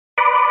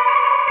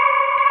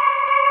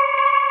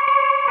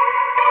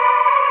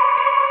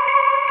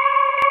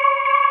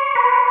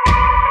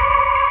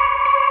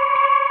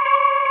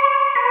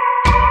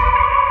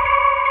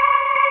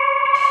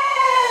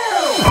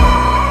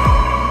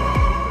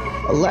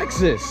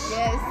Alexis.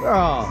 Yes.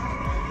 Girl,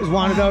 just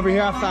wandered over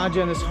here. I found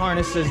you in this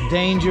harness. Says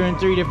danger in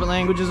 3 different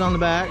languages on the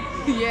back.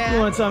 Yeah. You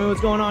want to tell me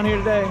what's going on here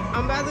today?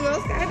 I'm about to go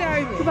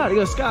skydiving. You're about to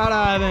go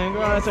skydiving.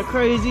 Girl, that's a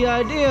crazy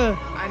idea.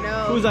 I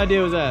know. Whose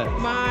idea was that?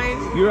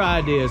 Mine. Your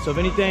idea. So if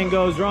anything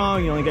goes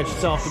wrong, you only got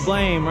yourself to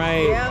blame,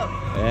 right? Yep.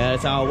 Yeah,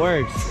 that's how it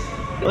works.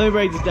 Let me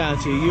break this down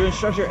to you. Your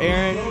instructor,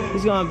 Aaron,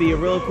 he's going to be a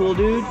real cool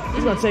dude.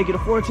 He's going to take you to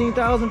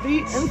 14,000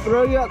 feet and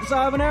throw you out the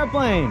side of an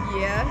airplane.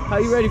 Yeah. How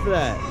you ready for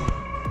that?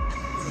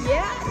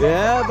 Yeah.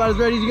 Yeah, about as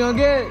ready as you're going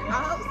to get.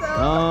 I hope so.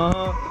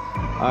 All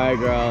right,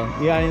 girl.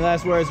 You got any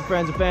last words for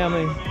friends and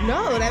family?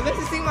 No, that makes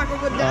it seem like a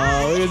good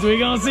die. Oh, because we're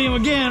going to see him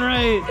again,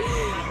 right?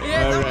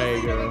 Yes, All I'm right,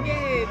 gonna see girl. them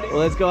again. Well,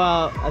 let's go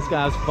out. Let's go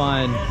have some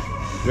fun.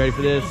 You ready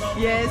for this?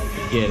 Yes.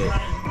 Get it.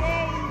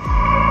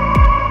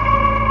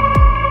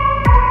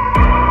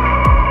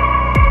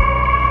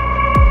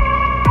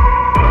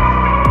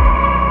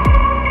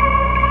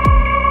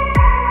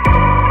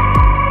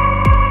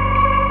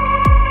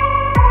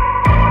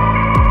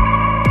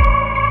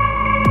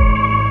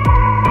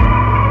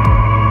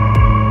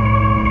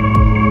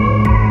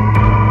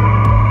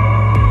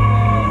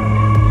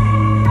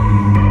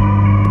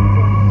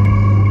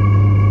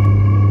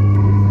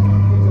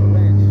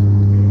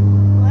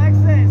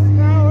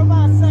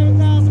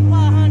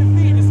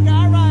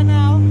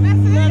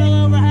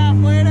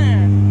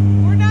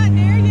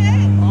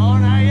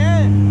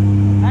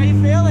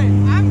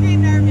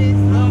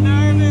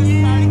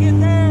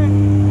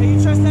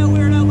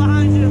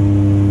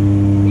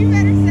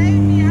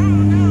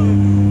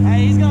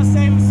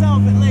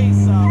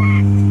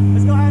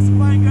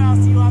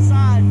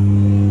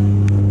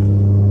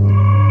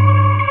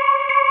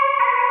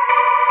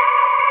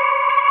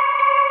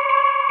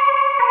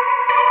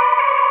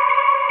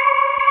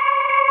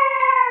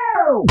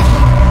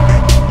 Go!